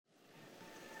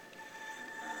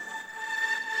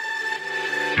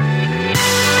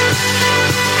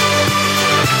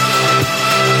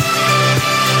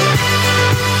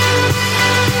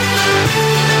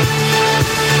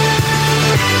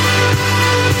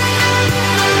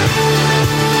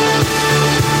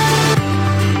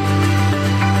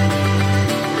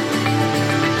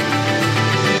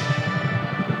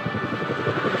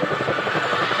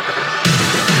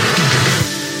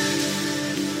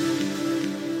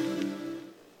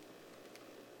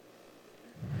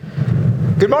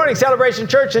Good morning, Celebration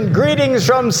Church, and greetings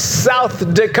from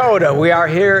South Dakota. We are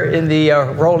here in the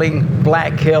rolling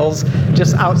Black Hills,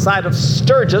 just outside of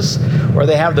Sturgis, where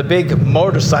they have the big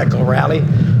motorcycle rally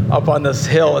up on this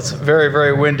hill. It's very,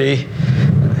 very windy,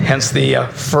 hence the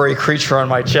furry creature on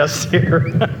my chest here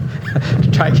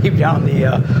to try and keep down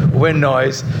the wind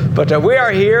noise. But we are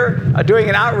here doing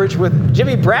an outreach with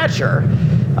Jimmy Bratcher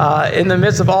in the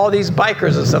midst of all these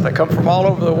bikers and stuff that come from all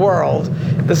over the world.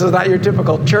 This is not your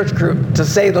typical church group, to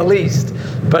say the least,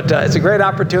 but it's a great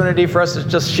opportunity for us to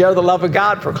just share the love of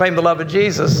God, proclaim the love of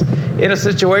Jesus in a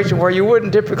situation where you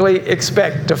wouldn't typically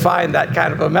expect to find that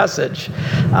kind of a message.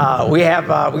 We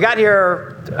got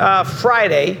here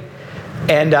Friday,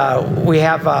 and we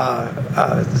have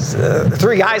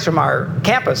three guys from our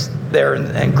campus there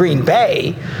in Green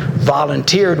Bay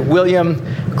volunteered. William,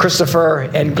 Christopher,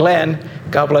 and Glenn.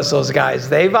 God bless those guys.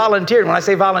 They volunteered. When I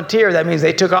say volunteer, that means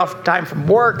they took off time from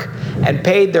work and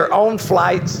paid their own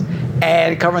flights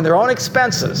and covering their own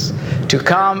expenses to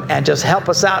come and just help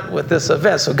us out with this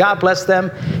event. So God bless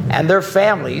them and their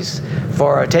families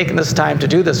for taking this time to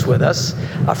do this with us.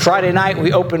 Friday night,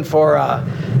 we opened for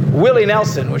Willie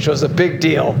Nelson, which was a big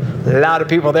deal. A lot of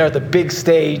people there at the big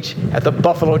stage at the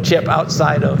Buffalo Chip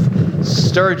outside of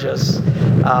Sturgis,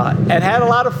 and had a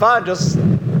lot of fun just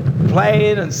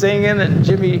playing and singing, and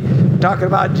Jimmy talking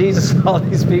about Jesus and all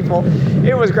these people.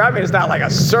 It was great. I mean, it's not like a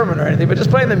sermon or anything, but just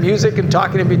playing the music and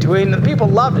talking in between. And the people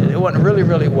loved it. It went really,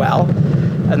 really well.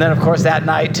 And then, of course, that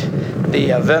night,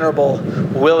 the venerable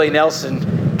Willie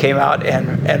Nelson came out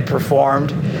and performed,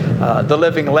 the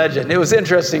living legend. It was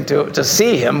interesting to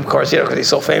see him, of course, because he's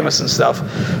so famous and stuff.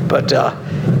 But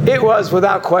it was,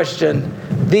 without question,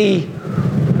 the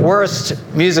worst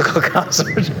musical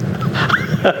concert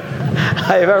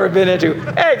I've ever been into.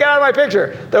 Hey, get out of my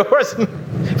picture. The worst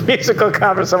musical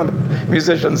concert, some of the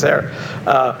musicians there,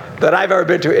 that I've ever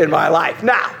been to in my life.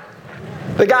 Now,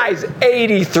 the guy's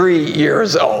 83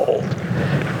 years old,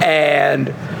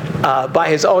 and by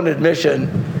his own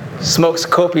admission, smokes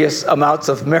copious amounts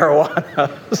of marijuana.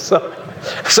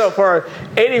 So for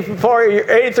an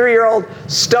 83-year-old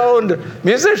stoned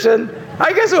musician,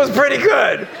 I guess it was pretty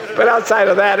good. But outside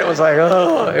of that, it was like,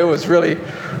 it was really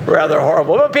rather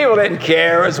horrible. But people didn't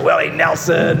care. It was Willie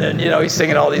Nelson, and he's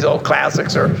singing all these old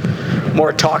classics, or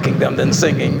more talking them than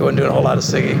singing. He wasn't doing a whole lot of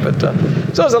singing, but so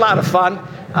it was a lot of fun.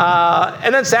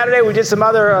 And then Saturday we did some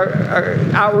other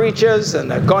outreaches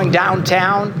and going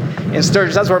downtown in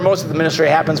Sturgis. That's where most of the ministry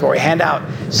happens, where we hand out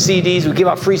CDs. We give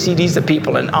out free CDs to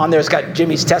people, and on there it's got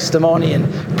Jimmy's testimony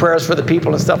and prayers for the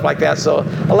people and stuff like that. So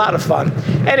a lot of fun.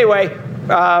 Anyway,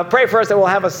 pray for us that we'll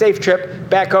have a safe trip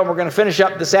back home. We're going to finish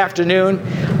up this afternoon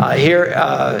here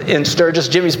in Sturgis.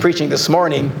 Jimmy's preaching this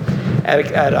morning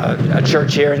at a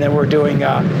church here, and then we're doing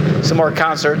some more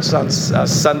concerts on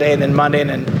Sunday and then Monday, and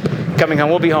then coming home.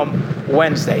 We'll be home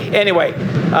Wednesday. Anyway,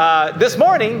 this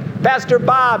morning, Pastor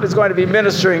Bob is going to be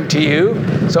ministering to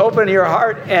you. So open your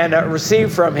heart and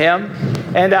receive from him.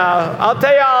 And I'll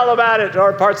tell you all about it,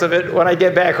 or parts of it, when I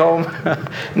get back home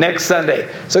next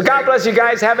Sunday. So God bless you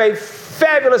guys. Have a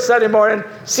fabulous Sunday morning.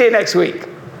 See you next week.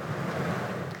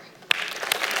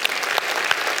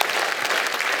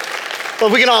 Well,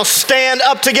 if we can all stand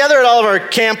up together at all of our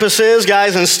campuses,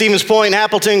 guys, in Stevens Point,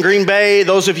 Appleton, Green Bay,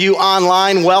 those of you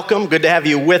online, welcome. Good to have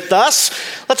you with us.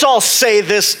 Let's all say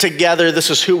this together. This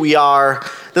is who we are.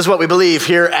 This is what we believe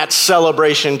here at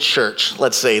Celebration Church.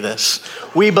 Let's say this.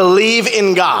 We believe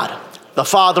in God, the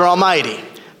Father Almighty,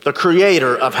 the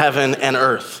creator of heaven and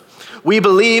earth. We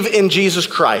believe in Jesus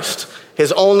Christ,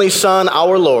 his only Son,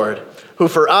 our Lord, who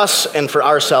for us and for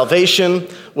our salvation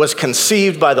was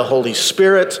conceived by the Holy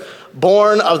Spirit,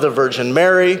 born of the Virgin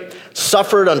Mary,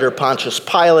 suffered under Pontius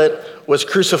Pilate, was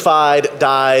crucified,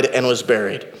 died, and was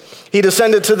buried. He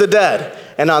descended to the dead,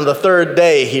 and on the third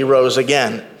day he rose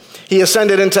again. He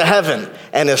ascended into heaven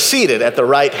and is seated at the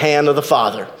right hand of the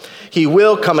Father. He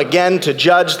will come again to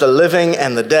judge the living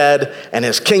and the dead, and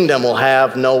his kingdom will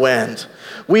have no end.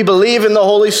 We believe in the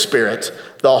Holy Spirit,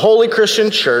 the holy Christian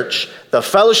church, the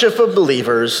fellowship of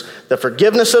believers, the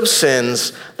forgiveness of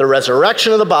sins, the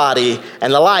resurrection of the body,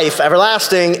 and the life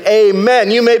everlasting.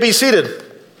 Amen. You may be seated.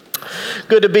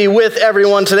 Good to be with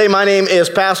everyone today. My name is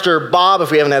Pastor Bob,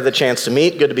 if we haven't had the chance to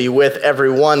meet. Good to be with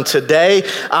everyone today.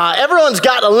 Everyone's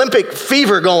got Olympic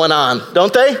fever going on,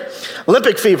 don't they?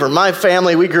 Olympic fever. My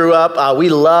family, we grew up, we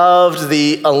loved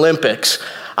the Olympics.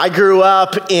 I grew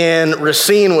up in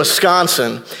Racine,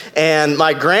 Wisconsin, and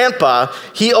my grandpa,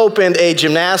 he opened a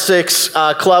gymnastics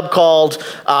club called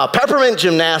Peppermint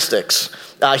Gymnastics.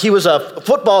 He was a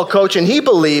football coach, and he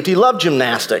loved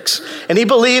gymnastics. And he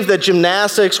believed that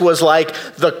gymnastics was like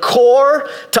the core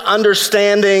to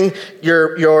understanding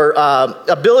your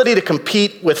ability to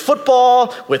compete with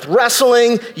football, with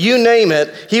wrestling, you name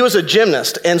it. He was a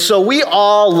gymnast. And so we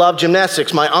all love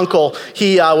gymnastics. My uncle,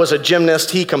 he was a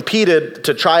gymnast. He competed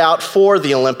to try out for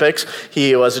the Olympics.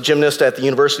 He was a gymnast at the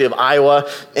University of Iowa.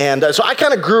 And so I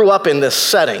kind of grew up in this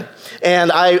setting.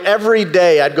 And every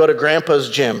day I'd go to Grandpa's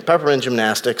gym, Peppermint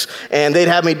Gymnastics, and they'd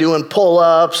have me doing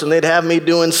pull-ups, and they'd have me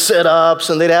doing sit-ups,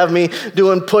 and they'd have me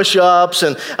doing push-ups,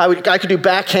 and I could do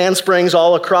back handsprings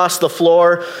all across the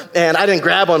floor. And I didn't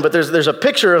grab one, but there's a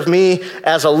picture of me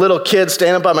as a little kid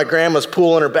standing by my grandma's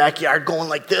pool in her backyard going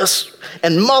like this,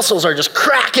 and muscles are just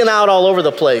cracking out all over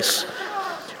the place.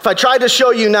 If I tried to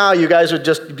show you now, you guys would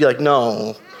just be like,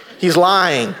 no, he's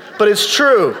lying. But it's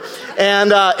true.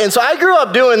 And so I grew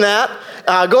up doing that,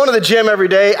 going to the gym every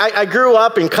day. I grew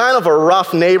up in kind of a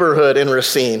rough neighborhood in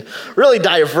Racine, really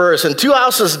diverse. And 2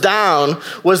 houses down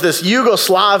was this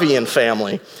Yugoslavian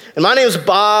family. And my name's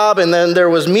Bob, and then there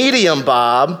was Medium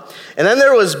Bob, and then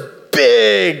there was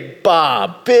Big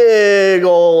Bob, big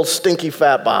old stinky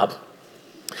fat Bob,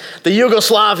 the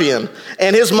Yugoslavian.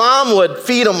 And his mom would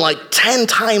feed him like 10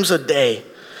 times a day.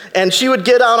 And she would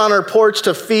get out on her porch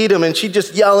to feed him, and she'd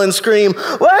just yell and scream,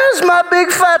 "Where's my big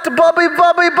fat Bobby,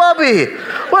 Bobby, Bobby?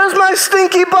 Where's my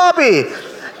stinky Bobby?"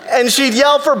 And she'd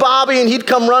yell for Bobby, and he'd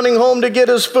come running home to get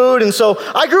his food. And so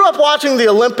I grew up watching the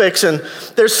Olympics, and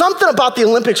there's something about the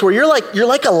Olympics where you're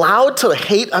like allowed to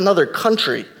hate another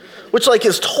country, which like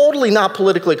is totally not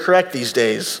politically correct these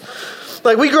days.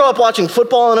 Like, we grew up watching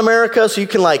football in America, so you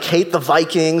can, like, hate the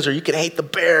Vikings or you can hate the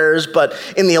Bears. But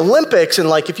in the Olympics, and,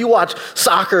 like, if you watch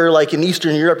soccer, like, in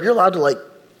Eastern Europe, you're allowed to, like,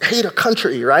 hate a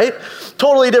country, right?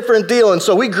 Totally different deal. And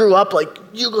so we grew up, like,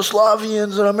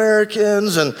 Yugoslavians and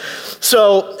Americans. And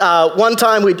so one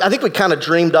time, I think we kind of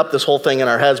dreamed up this whole thing in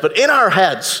our heads. But in our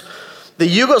heads, the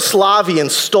Yugoslavians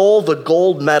stole the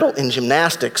gold medal in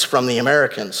gymnastics from the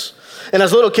Americans. And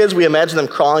as little kids, we imagined them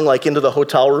crawling like into the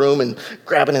hotel room and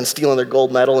grabbing and stealing their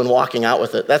gold medal and walking out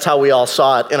with it. That's how we all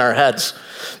saw it in our heads.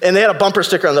 And they had a bumper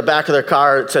sticker on the back of their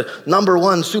car. It said, "Number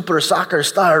 1 super soccer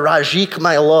star, Rajik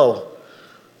Milo."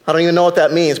 I don't even know what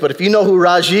that means, but if you know who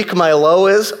Rajik Milo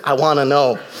is, I want to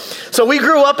know. So we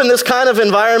grew up in this kind of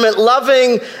environment,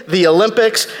 loving the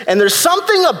Olympics, and there's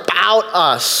something about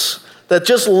us that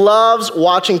just loves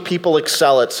watching people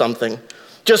excel at something.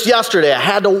 Just yesterday, I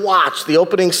had to watch. The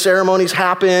opening ceremonies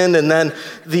happened, and then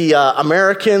the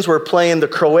Americans were playing the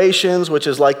Croatians, which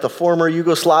is like the former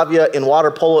Yugoslavia in water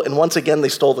polo, and once again, they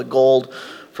stole the gold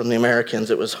from the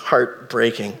Americans. It was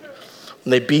heartbreaking.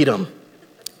 And they beat them.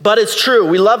 But it's true.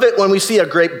 We love it when we see a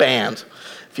great band.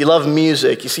 If you love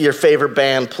music, you see your favorite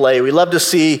band play. We love to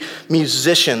see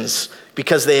musicians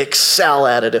because they excel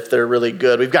at it if they're really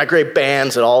good. We've got great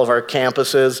bands at all of our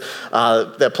campuses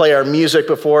that play our music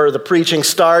before the preaching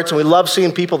starts, and we love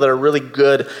seeing people that are really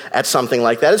good at something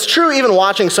like that. It's true even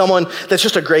watching someone that's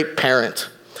just a great parent,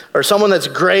 or someone that's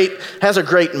great, has a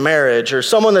great marriage, or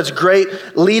someone that's great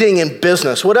leading in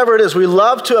business. Whatever it is, we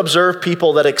love to observe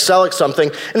people that excel at something,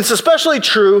 and it's especially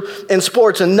true in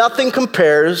sports, and nothing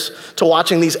compares to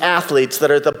watching these athletes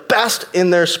that are the best in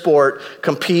their sport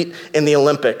compete in the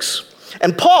Olympics.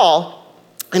 And Paul,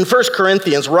 in 1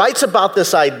 Corinthians, writes about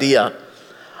this idea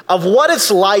of what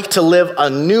it's like to live a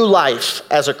new life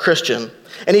as a Christian.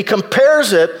 And he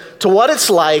compares it to what it's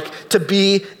like to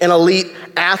be an elite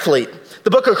athlete.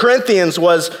 The book of Corinthians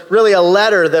was really a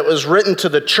letter that was written to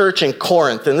the church in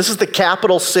Corinth. And this is the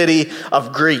capital city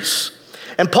of Greece.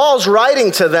 And Paul's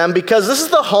writing to them because this is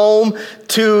the home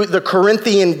to the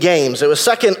Corinthian Games. It was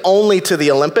second only to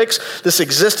the Olympics. This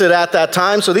existed at that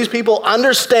time. So these people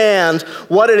understand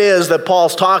what it is that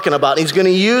Paul's talking about. And he's going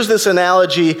to use this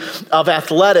analogy of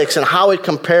athletics and how it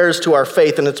compares to our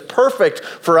faith. And it's perfect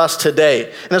for us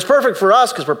today. And it's perfect for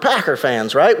us because we're Packer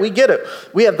fans, right? We get it.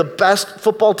 We have the best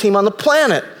football team on the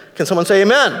planet. Can someone say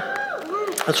amen?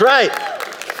 That's right.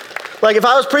 Like, if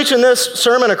I was preaching this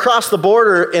sermon across the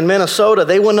border in Minnesota,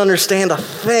 they wouldn't understand a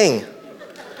thing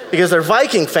because they're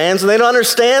Viking fans and they don't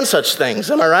understand such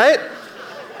things. Am I right?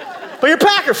 But you're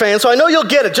Packer fans, so I know you'll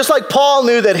get it. Just like Paul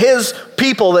knew that his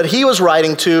people that he was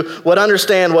writing to would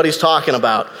understand what he's talking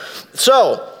about.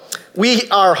 So, we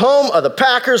are home of the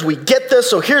Packers. We get this.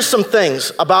 So here's some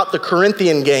things about the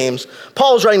Corinthian Games.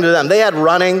 Paul was writing to them. They had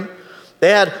running. They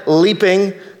had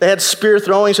leaping, they had spear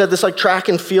throwing, so they had this like track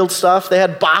and field stuff. They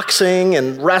had boxing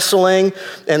and wrestling.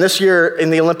 And this year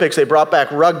in the Olympics, they brought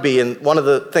back rugby. And one of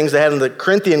the things they had in the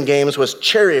Corinthian Games was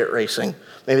chariot racing.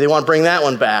 Maybe they want to bring that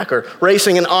one back, or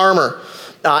racing in armor.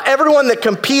 Everyone that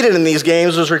competed in these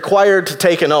games was required to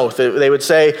take an oath. They would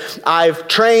say, I've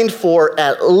trained for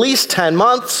at least 10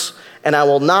 months, and I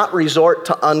will not resort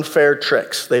to unfair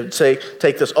tricks. They would say,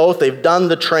 take this oath. They've done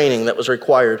the training that was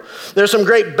required. There's some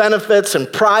great benefits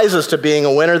and prizes to being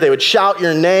a winner. They would shout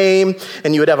your name,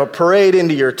 and you would have a parade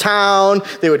into your town.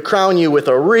 They would crown you with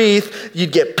a wreath.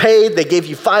 You'd get paid. They gave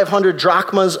you 500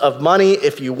 drachmas of money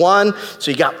if you won.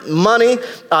 So you got money.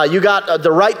 You got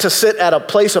the right to sit at a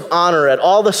place of honor at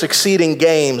all the succeeding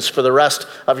games for the rest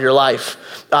of your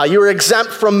life. You were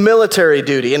exempt from military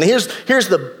duty. And here's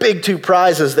the big two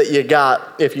prizes that you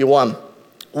got if you won.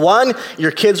 One,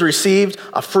 your kids received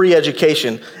a free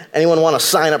education. Anyone want to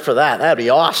sign up for that? That'd be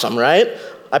awesome, right?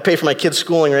 I pay for my kids'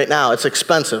 schooling right now. It's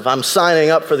expensive. I'm signing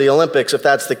up for the Olympics if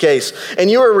that's the case.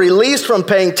 And you were released from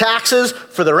paying taxes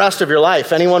for the rest of your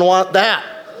life. Anyone want that?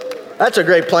 That's a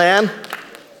great plan.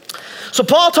 So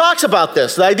Paul talks about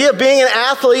this, the idea of being an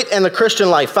athlete and the Christian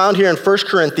life, found here in 1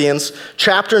 Corinthians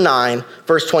chapter 9,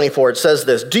 verse 24. It says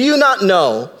this, do you not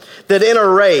know that in a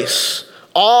race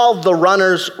all the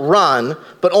runners run,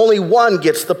 but only one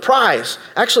gets the prize?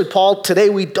 Actually, Paul, today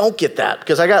we don't get that,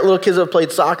 because I got little kids that have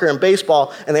played soccer and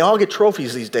baseball, and they all get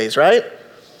trophies these days, right?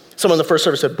 Someone in the first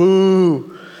service said,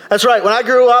 boo. That's right, when I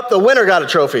grew up, the winner got a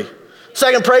trophy.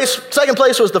 Second place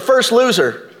was the first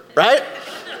loser, right?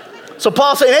 So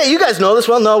Paul's saying, hey, you guys know this.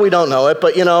 Well, no, we don't know it,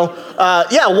 but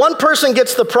one person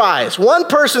gets the prize. One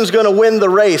person's going to win the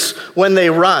race when they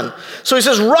run. So he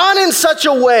says, run in such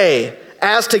a way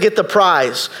as to get the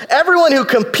prize. Everyone who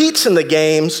competes in the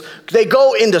games, they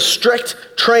go into strict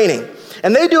training.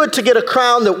 And they do it to get a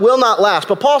crown that will not last.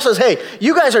 But Paul says, hey,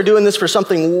 you guys are doing this for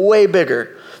something way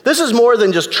bigger. This is more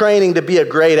than just training to be a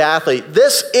great athlete.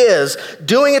 This is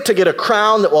doing it to get a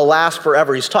crown that will last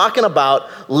forever. He's talking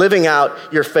about living out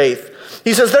your faith.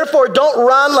 He says, therefore, don't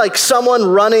run like someone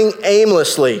running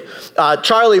aimlessly.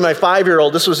 Charlie, my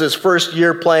 5-year-old, this was his first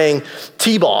year playing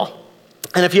t-ball.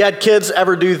 And if you had kids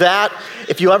ever do that,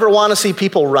 if you ever want to see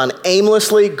people run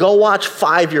aimlessly, go watch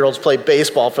 5-year-olds play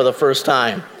baseball for the first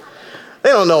time. They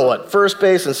don't know what first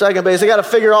base and second base. They got to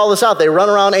figure all this out. They run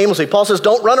around aimlessly. Paul says,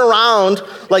 don't run around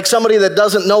like somebody that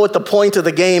doesn't know what the point of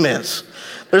the game is.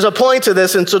 There's a point to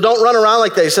this, and so don't run around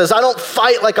like that. He says, I don't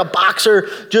fight like a boxer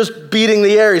just beating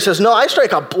the air. He says, no, I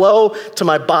strike a blow to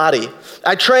my body.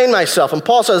 I train myself. And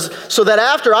Paul says, so that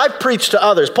after I've preached to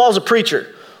others, Paul's a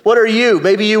preacher. What are you?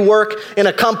 Maybe you work in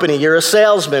a company. You're a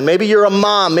salesman. Maybe you're a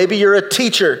mom. Maybe you're a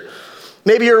teacher.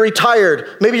 Maybe you're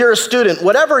retired. Maybe you're a student.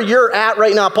 Whatever you're at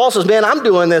right now, Paul says, man, I'm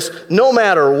doing this no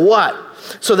matter what,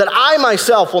 so that I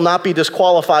myself will not be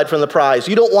disqualified from the prize.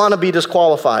 You don't want to be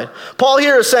disqualified. Paul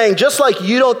here is saying, just like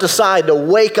you don't decide to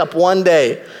wake up one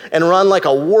day and run like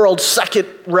a world second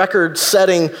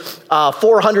record-setting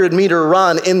 400-meter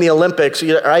run in the Olympics,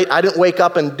 right? I didn't wake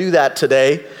up and do that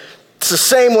today. It's the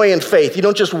same way in faith. You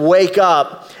don't just wake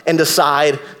up and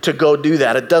decide to go do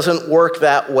that. It doesn't work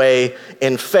that way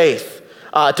in faith.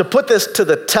 To put this to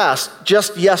the test,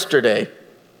 just yesterday,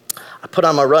 I put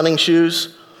on my running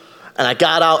shoes and I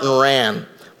got out and ran.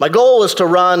 My goal was to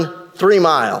run 3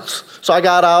 miles. So I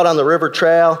got out on the river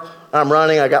trail. I'm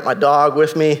running. I got my dog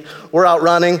with me. We're out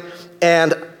running.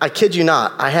 And I kid you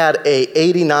not, I had a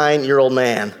 89-year-old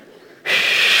man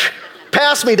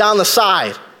pass me down the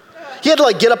side. He had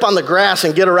to get up on the grass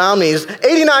and get around me. He's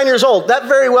 89 years old. That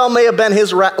very well may have been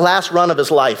his last run of his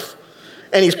life.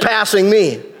 And he's passing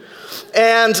me.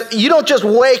 And you don't just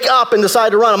wake up and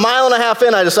decide to run. 1.5 miles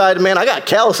in, I decided, man, I got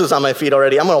calluses on my feet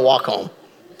already. I'm going to walk home.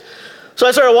 So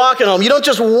I started walking home. You don't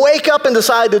just wake up and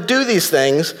decide to do these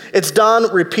things. It's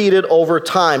done, repeated over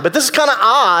time. But this is kind of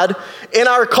odd in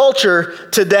our culture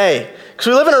today. Because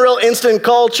we live in a real instant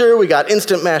culture. We got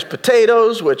instant mashed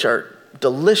potatoes, which are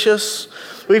delicious.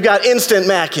 We've got instant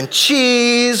mac and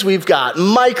cheese. We've got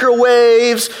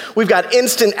microwaves. We've got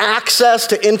instant access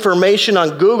to information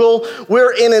on Google.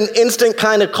 We're in an instant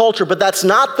kind of culture, but that's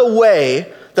not the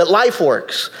way that life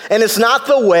works. And it's not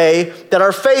the way that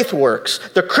our faith works.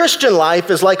 The Christian life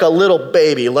is like a little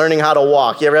baby learning how to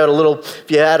walk. You ever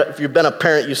had if you've been a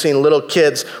parent, you've seen little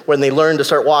kids when they learn to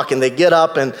start walking. They get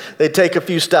up and they take a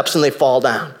few steps and they fall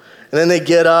down. And then they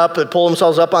get up and pull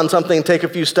themselves up on something and take a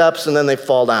few steps and then they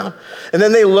fall down. And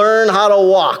then they learn how to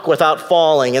walk without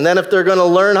falling. And then if they're going to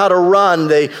learn how to run,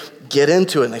 they get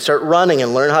into it and they start running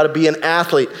and learn how to be an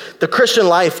athlete. The Christian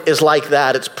life is like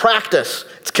that. It's practice.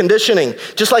 It's conditioning.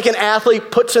 Just like an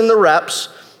athlete puts in the reps,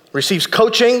 receives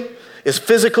coaching, is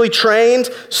physically trained,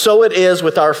 so it is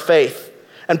with our faith.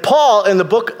 And Paul, in the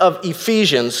book of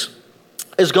Ephesians,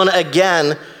 is going to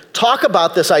again talk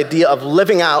about this idea of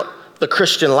living out the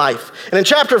Christian life. And in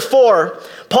chapter 4,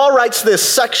 Paul writes this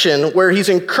section where he's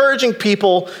encouraging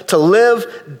people to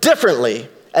live differently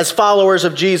as followers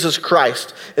of Jesus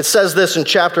Christ. It says this in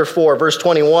chapter 4, verse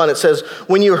 21. It says,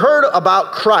 "When you heard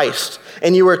about Christ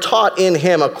and you were taught in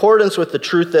him accordance with the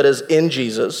truth that is in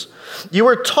Jesus, you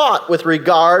were taught with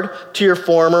regard to your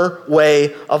former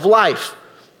way of life."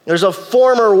 There's a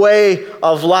former way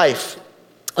of life.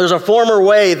 There's a former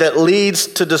way that leads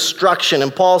to destruction.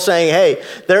 And Paul's saying, hey,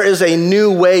 there is a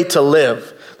new way to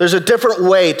live. There's a different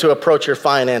way to approach your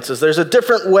finances. There's a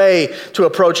different way to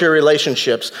approach your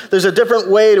relationships. There's a different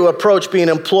way to approach being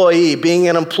an employee, being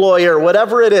an employer,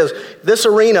 whatever it is. This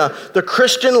arena, the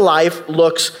Christian life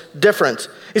looks different.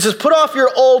 He says, put off your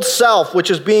old self,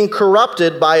 which is being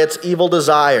corrupted by its evil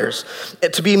desires,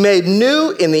 and to be made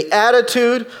new in the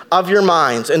attitude of your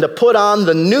minds, and to put on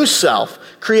the new self,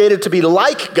 created to be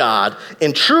like God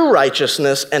in true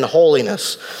righteousness and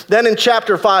holiness. Then in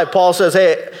chapter 5, Paul says,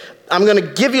 hey, I'm going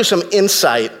to give you some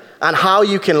insight on how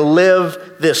you can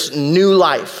live this new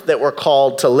life that we're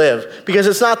called to live, because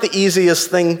it's not the easiest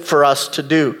thing for us to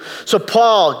do. So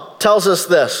Paul tells us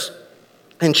this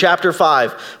in chapter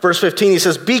 5, verse 15. He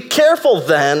says, be careful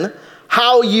then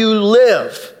how you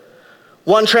live.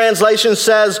 One translation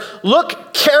says,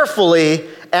 look carefully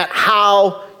at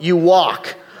how you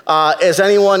walk. Is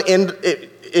anyone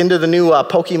into the new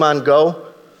Pokemon Go?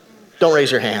 Don't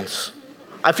raise your hands.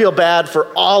 I feel bad for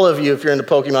all of you if you're into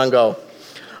Pokemon Go.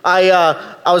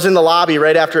 I was in the lobby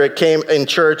right after it came in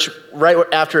church, right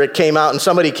after it came out, and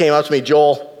somebody came up to me,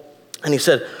 Joel, and he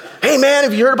said, hey man,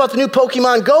 have you heard about the new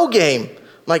Pokemon Go game?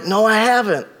 I'm like, no, I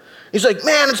haven't. He's like,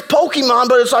 man, it's Pokemon,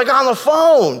 but it's like on the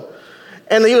phone.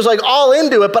 And he was like all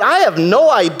into it, but I have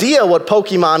no idea what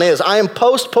Pokemon is. I am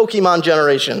post-Pokemon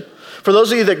generation. For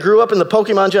those of you that grew up in the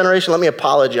Pokemon generation, let me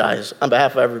apologize on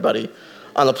behalf of everybody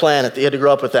on the planet that you had to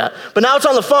grow up with that. But now it's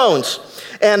on the phones.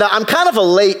 And I'm kind of a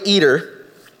late eater.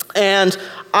 And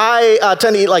I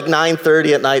tend to eat like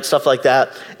 9:30 at night, stuff like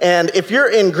that. And if you're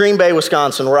in Green Bay,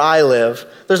 Wisconsin, where I live,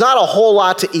 there's not a whole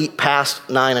lot to eat past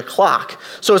 9 o'clock.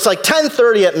 So it's like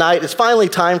 10:30 at night. It's finally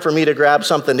time for me to grab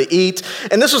something to eat.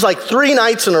 And this was like 3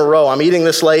 nights in a row. I'm eating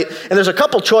this late. And there's a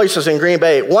couple choices in Green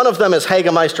Bay. One of them is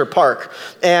Hagemeister Park.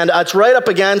 And it's right up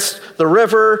against the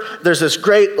river. There's this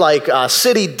great like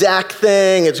city deck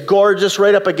thing. It's gorgeous,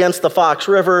 right up against the Fox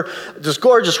River. This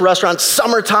gorgeous restaurant.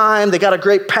 Summertime. They got a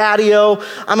great patio.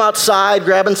 I'm outside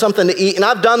grabbing something to eat. And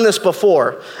I've done this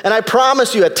before. And I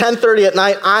promise you, at 10:30 at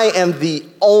night, I am the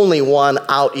only one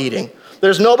out eating.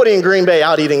 There's nobody in Green Bay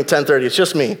out eating at 10:30. It's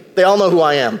just me. They all know who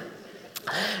I am.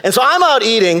 And so I'm out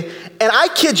eating, and I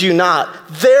kid you not,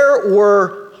 there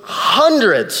were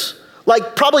hundreds,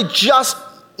 like probably just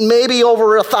maybe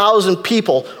over 1,000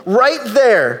 people right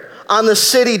there on the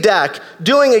city deck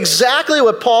doing exactly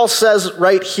what Paul says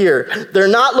right here. They're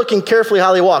not looking carefully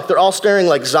how they walk. They're all staring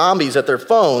like zombies at their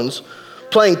phones,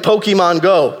 playing Pokemon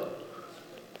Go,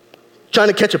 trying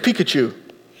to catch a Pikachu.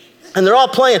 And they're all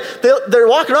playing. They're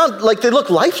walking around like they look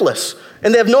lifeless.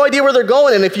 And they have no idea where they're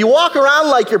going. And if you walk around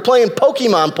like you're playing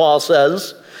Pokemon, Paul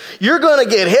says, you're going to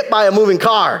get hit by a moving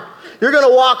car. You're going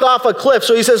to walk off a cliff.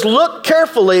 So he says, look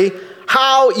carefully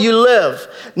how you live.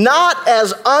 Not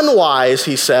as unwise,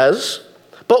 he says,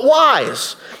 but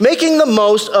wise, making the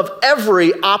most of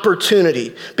every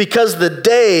opportunity because the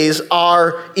days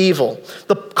are evil.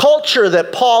 The culture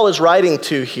that Paul is writing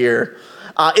to here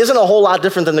isn't a whole lot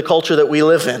different than the culture that we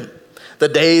live in. The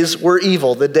days were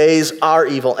evil. The days are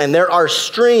evil. And there are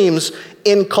streams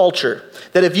in culture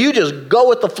that if you just go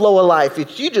with the flow of life,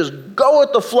 if you just go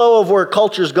with the flow of where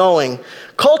culture's going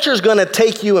to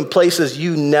take you in places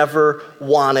you never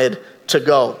wanted to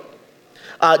go.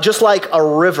 Just like a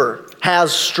river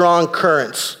has strong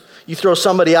currents. You throw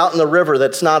somebody out in the river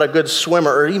that's not a good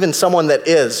swimmer, or even someone that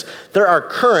is, there are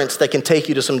currents that can take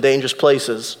you to some dangerous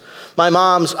places. My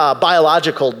mom's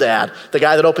biological dad, the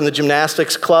guy that opened the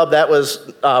gymnastics club, that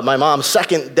was my mom's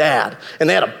second dad. And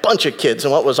they had a bunch of kids.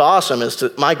 And what was awesome is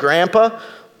my grandpa,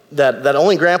 that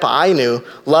only grandpa I knew,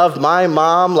 loved my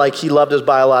mom like he loved his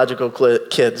biological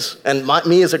kids. And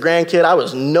me as a grandkid, I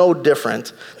was no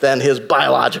different than his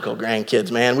biological grandkids,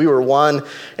 man. We were one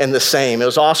and the same. It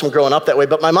was awesome growing up that way.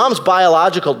 But my mom's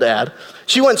biological dad,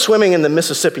 she went swimming in the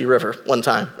Mississippi River one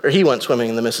time, or he went swimming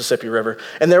in the Mississippi River.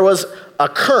 And there was a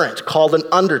current called an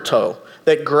undertow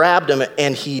that grabbed him,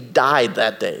 and he died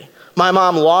that day. My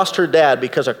mom lost her dad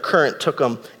because a current took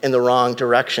him in the wrong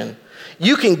direction.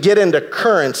 You can get into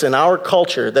currents in our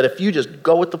culture that if you just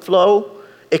go with the flow,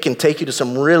 it can take you to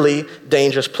some really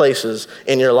dangerous places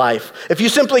in your life. If you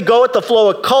simply go with the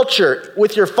flow of culture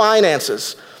with your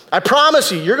finances, I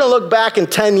promise you, you're going to look back in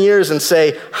 10 years and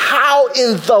say, how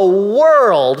in the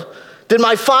world Did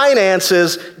my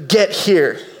finances get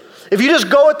here? If you just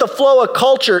go with the flow of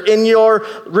culture in your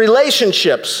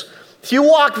relationships, if you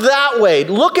walk that way,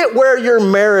 look at where your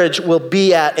marriage will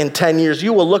be at in 10 years.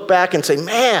 You will look back and say,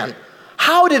 man,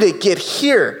 how did it get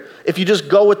here? If you just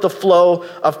go with the flow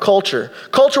of culture.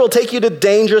 Culture will take you to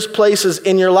dangerous places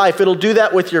in your life. It'll do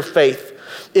that with your faith.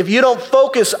 If you don't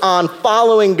focus on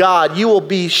following God, you will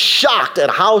be shocked at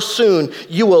how soon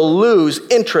you will lose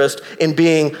interest in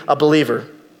being a believer.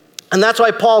 And that's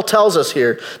why Paul tells us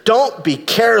here, don't be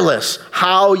careless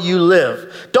how you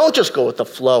live. Don't just go with the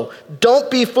flow.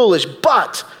 Don't be foolish,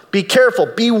 but be careful,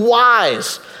 be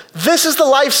wise. This is the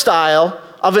lifestyle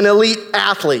of an elite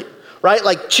athlete, right?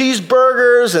 Like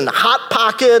cheeseburgers and Hot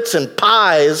Pockets and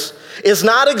pies is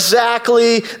not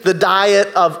exactly the diet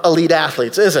of elite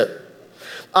athletes, is it?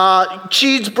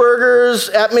 Cheeseburgers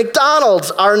at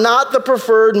McDonald's are not the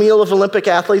preferred meal of Olympic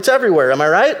athletes everywhere, am I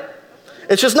right?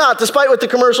 It's just not, despite what the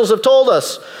commercials have told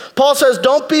us. Paul says,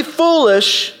 don't be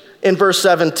foolish in verse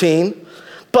 17,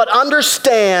 but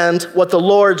understand what the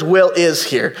Lord's will is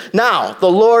here. Now,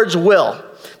 the Lord's will.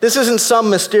 This isn't some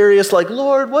mysterious, like,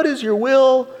 Lord, what is your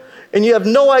will? And you have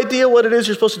no idea what it is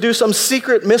you're supposed to do, some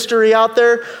secret mystery out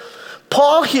there.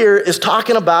 Paul here is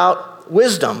talking about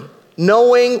wisdom,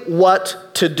 knowing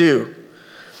what to do.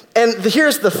 And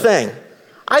here's the thing.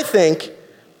 I think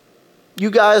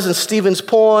you guys in Stevens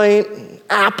Point,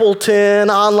 Appleton,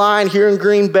 online here in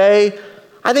Green Bay,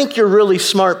 I think you're really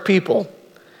smart people.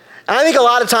 And I think a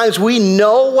lot of times we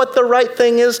know what the right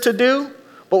thing is to do,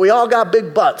 but we all got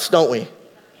big butts, don't we?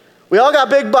 We all got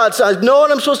big butts. I know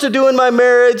what I'm supposed to do in my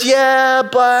marriage, yeah,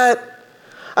 but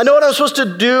I know what I'm supposed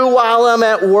to do while I'm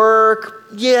at work,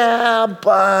 yeah,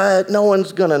 but no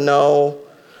one's gonna know.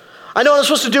 I know what I'm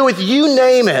supposed to do with you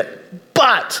name it,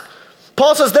 but.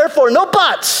 Paul says, therefore, no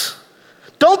buts.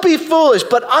 Don't be foolish,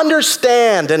 but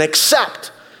understand and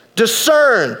accept,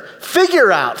 discern,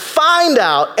 figure out, find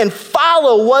out, and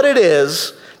follow what it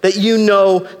is that you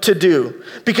know to do.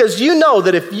 Because you know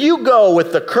that if you go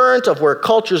with the current of where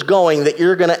culture's going, that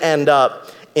you're gonna end up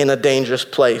in a dangerous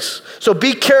place. So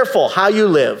be careful how you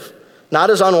live, not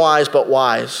as unwise, but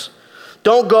wise.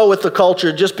 Don't go with the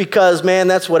culture just because, man,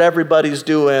 that's what everybody's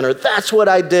doing, or that's what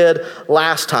I did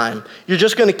last time. You're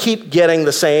just gonna keep getting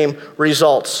the same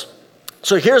results.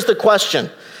 So here's the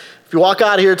question. If you walk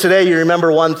out of here today, you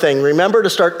remember one thing. Remember to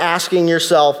start asking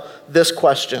yourself this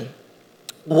question.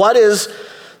 What is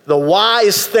the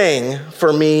wise thing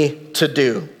for me to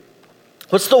do?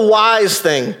 What's the wise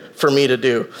thing for me to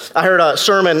do? I heard a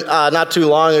sermon not too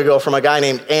long ago from a guy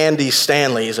named Andy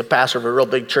Stanley. He's a pastor of a real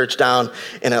big church down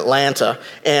in Atlanta.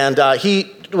 And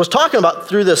he was talking about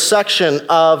through this section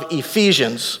of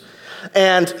Ephesians.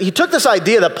 And he took this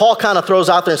idea that Paul kind of throws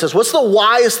out there and says, what's the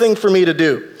wise thing for me to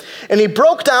do? And he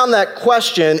broke down that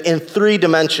question in 3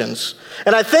 dimensions.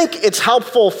 And I think it's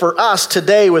helpful for us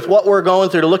today with what we're going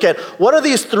through to look at what are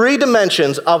these 3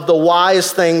 dimensions of the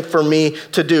wise thing for me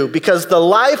to do? Because the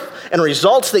life and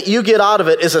results that you get out of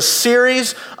it is a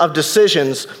series of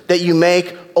decisions that you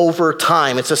make over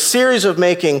time. It's a series of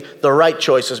making the right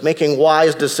choices, making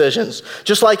wise decisions.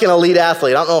 Just like an elite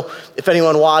athlete. I don't know if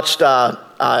anyone watched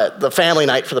the family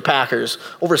night for the Packers.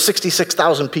 Over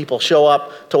 66,000 people show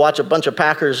up to watch a bunch of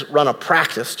Packers run a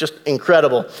practice. Just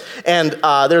incredible. And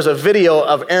there's a video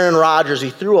of Aaron Rodgers. He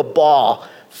threw a ball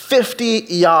 50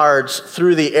 yards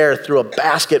through the air through a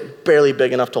basket barely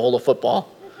big enough to hold a football.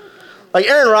 Like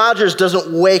Aaron Rodgers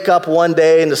doesn't wake up one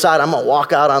day and decide, I'm going to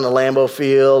walk out on the Lambeau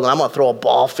field and I'm going to throw a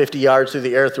ball 50 yards through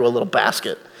the air through a little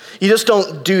basket. You just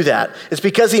don't do that. It's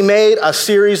because he made a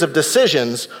series of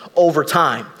decisions over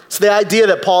time. It's the idea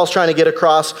that Paul's trying to get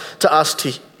across to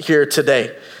us here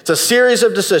today. It's a series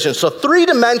of decisions. So 3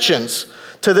 dimensions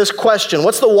to this question.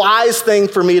 What's the wise thing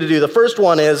for me to do? The first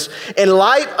one is, in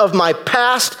light of my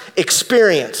past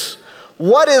experience,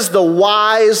 what is the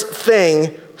wise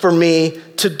thing for me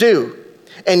to do?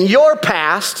 And your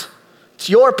past, it's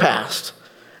your past.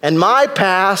 And my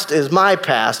past is my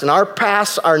past, and our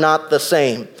pasts are not the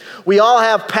same. We all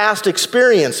have past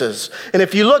experiences. And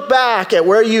if you look back at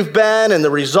where you've been and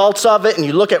the results of it, and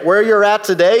you look at where you're at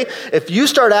today, if you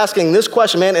start asking this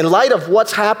question, man, in light of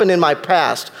what's happened in my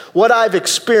past, what I've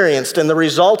experienced and the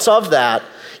results of that,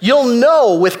 you'll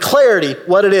know with clarity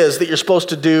what it is that you're supposed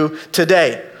to do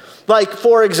today. Like,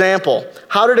 for example,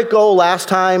 how did it go last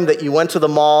time that you went to the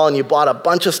mall and you bought a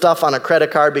bunch of stuff on a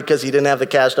credit card because you didn't have the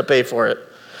cash to pay for it?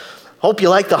 Hope you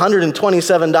like the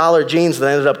 $127 jeans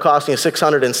that ended up costing you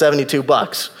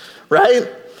 $672, right?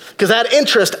 Because that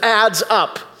interest adds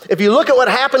up. If you look at what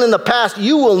happened in the past,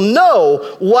 you will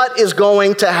know what is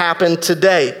going to happen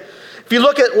today. If you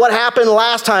look at what happened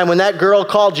last time when that girl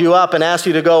called you up and asked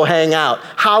you to go hang out,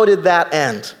 how did that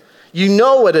end? You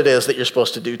know what it is that you're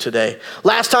supposed to do today.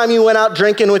 Last time you went out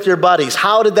drinking with your buddies,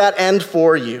 how did that end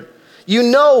for you? You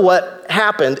know what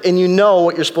happened, and you know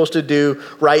what you're supposed to do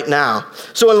right now.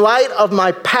 So in light of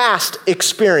my past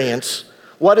experience,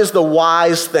 what is the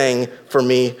wise thing for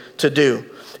me to do?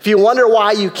 If you wonder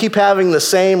why you keep having the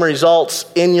same results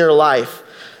in your life,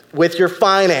 with your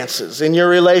finances, in your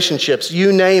relationships,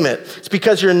 you name it, it's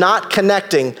because you're not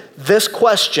connecting this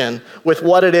question with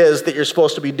what it is that you're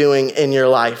supposed to be doing in your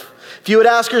life. If you would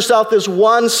ask yourself this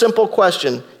one simple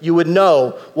question, you would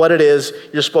know what it is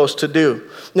you're supposed to do.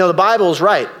 You know, the Bible is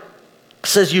right. It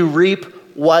says you reap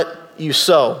what you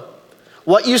sow.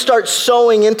 What you start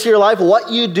sowing into your life,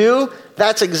 what you do,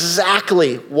 that's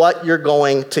exactly what you're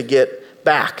going to get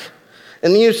back.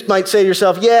 And you might say to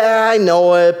yourself, yeah, I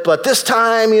know it, but this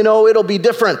time, it'll be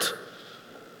different.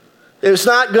 It's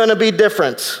not going to be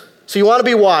different. So you want to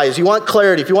be wise. You want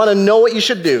clarity. If you want to know what you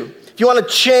should do, if you want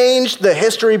to change the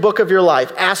history book of your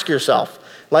life, ask yourself,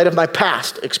 in light of my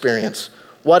past experience,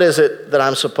 what is it that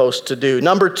I'm supposed to do?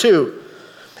 Number 2,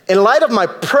 in light of my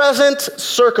present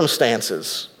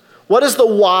circumstances, what is the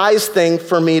wise thing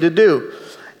for me to do?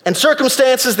 And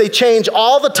circumstances, they change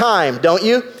all the time, don't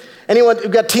you? Anyone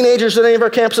who've got teenagers at any of our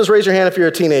campuses, raise your hand if you're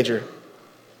a teenager.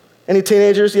 Any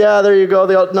teenagers? Yeah, there you go.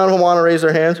 None of them want to raise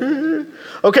their hands.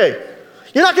 Okay,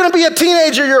 you're not going to be a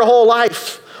teenager your whole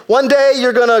life. One day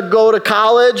you're going to go to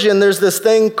college and there's this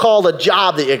thing called a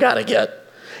job that you got to get.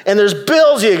 And there's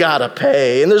bills you got to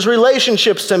pay. And there's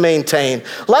relationships to maintain.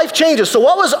 Life changes. So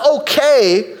what was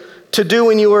okay to do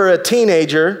when you were a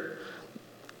teenager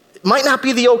might not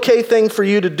be the okay thing for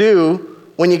you to do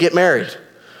when you get married.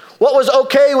 What was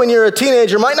okay when you're a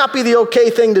teenager might not be the okay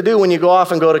thing to do when you go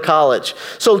off and go to college.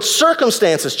 So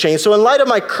circumstances change. So in light of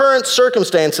my current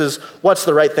circumstances, what's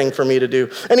the right thing for me to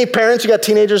do? Any parents, you got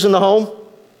teenagers in the home?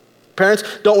 Parents,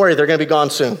 don't worry, they're going to be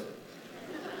gone soon.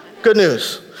 Good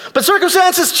news. But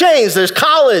circumstances change. There's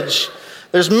college,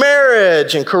 there's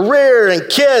marriage and career and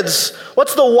kids.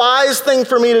 What's the wise thing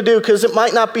for me to do? Because it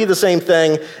might not be the same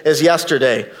thing as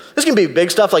yesterday. This can be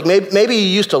big stuff, like maybe you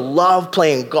used to love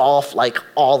playing golf like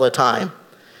all the time.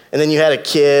 And then you had a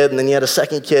kid, and then you had a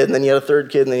second kid, and then you had a third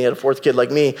kid, and then you had a fourth kid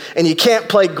like me. And you can't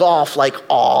play golf like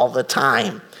all the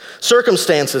time.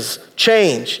 Circumstances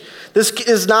change. This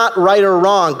is not right or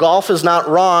wrong. Golf is not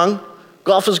wrong.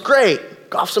 Golf is great.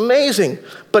 Golf's amazing.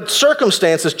 But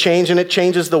circumstances change, and it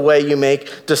changes the way you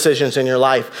make decisions in your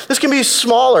life. This can be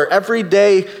smaller,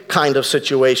 everyday kind of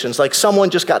situations, like someone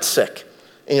just got sick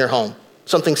in your home.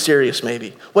 Something serious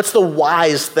maybe. What's the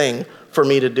wise thing for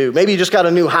me to do? Maybe you just got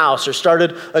a new house or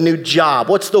started a new job.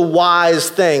 What's the wise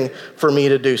thing for me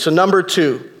to do? So number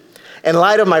 2, in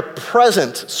light of my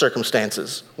present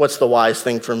circumstances, what's the wise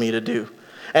thing for me to do?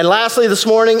 And lastly this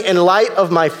morning, in light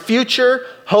of my future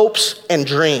hopes and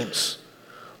dreams,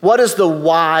 what is the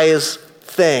wise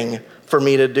thing for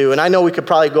me to do? And I know we could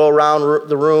probably go around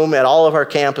the room at all of our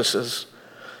campuses,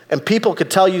 and people could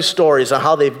tell you stories on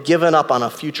how they've given up on a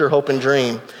future hope and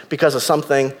dream because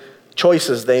of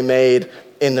choices they made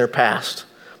in their past.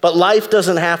 But life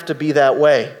doesn't have to be that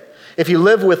way. If you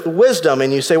live with wisdom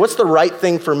and you say, what's the right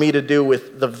thing for me to do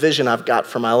with the vision I've got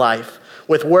for my life,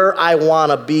 with where I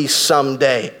want to be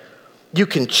someday, you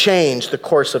can change the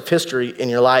course of history in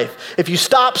your life. If you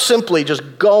stop simply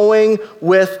just going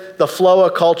with the flow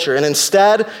of culture and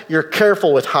instead you're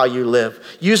careful with how you live,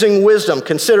 using wisdom,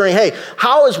 considering, hey,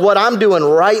 how is what I'm doing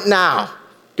right now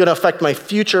going to affect my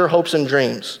future hopes and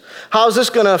dreams? How is this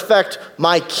going to affect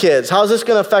my kids? How is this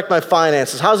going to affect my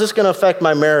finances? How is this going to affect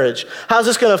my marriage? How is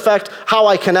this going to affect how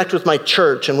I connect with my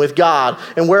church and with God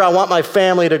and where I want my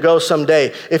family to go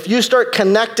someday? If you start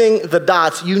connecting the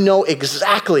dots, you know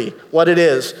exactly what it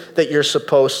is that you're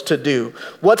supposed to do.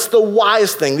 What's the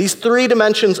wise thing? These 3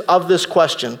 dimensions of this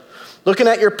question, looking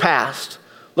at your past,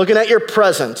 looking at your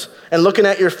present, and looking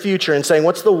at your future and saying,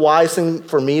 what's the wise thing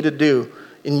for me to do?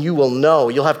 And you will know,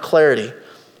 you'll have clarity.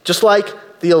 Just like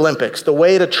the Olympics, the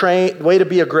way to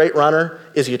be a great runner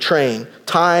is you train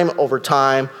time over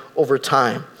time over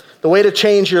time. The way to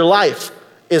change your life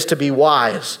is to be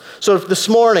wise. So if this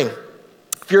morning,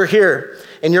 if you're here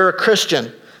and you're a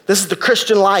Christian, this is the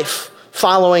Christian life,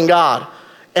 following God,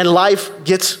 and life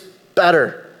gets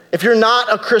better. If you're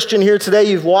not a Christian here today,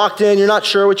 you've walked in, you're not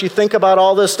sure what you think about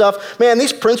all this stuff, man,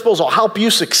 these principles will help you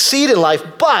succeed in life,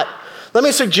 but let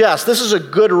me suggest this is a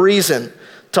good reason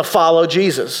to follow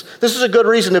Jesus. This is a good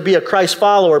reason to be a Christ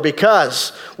follower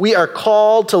because we are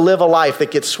called to live a life that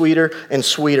gets sweeter and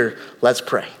sweeter. Let's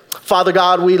pray. Father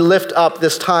God, we lift up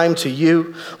this time to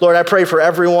you. Lord, I pray for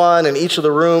everyone in each of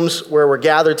the rooms where we're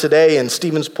gathered today in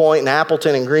Stevens Point and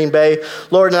Appleton and Green Bay.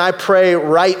 Lord, and I pray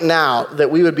right now that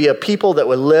we would be a people that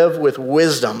would live with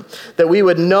wisdom, that we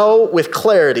would know with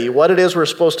clarity what it is we're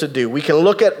supposed to do. We can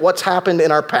look at what's happened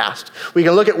in our past. We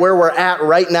can look at where we're at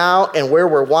right now and where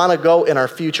we want to go in our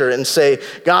future and say,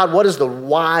 God, what is the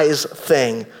wise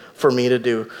thing for me to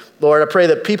do? Lord, I pray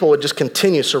that people would just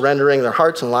continue surrendering their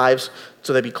hearts and lives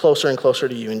so they be closer and closer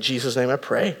to you. In Jesus' name I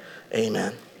pray,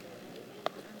 amen.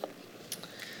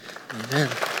 Amen.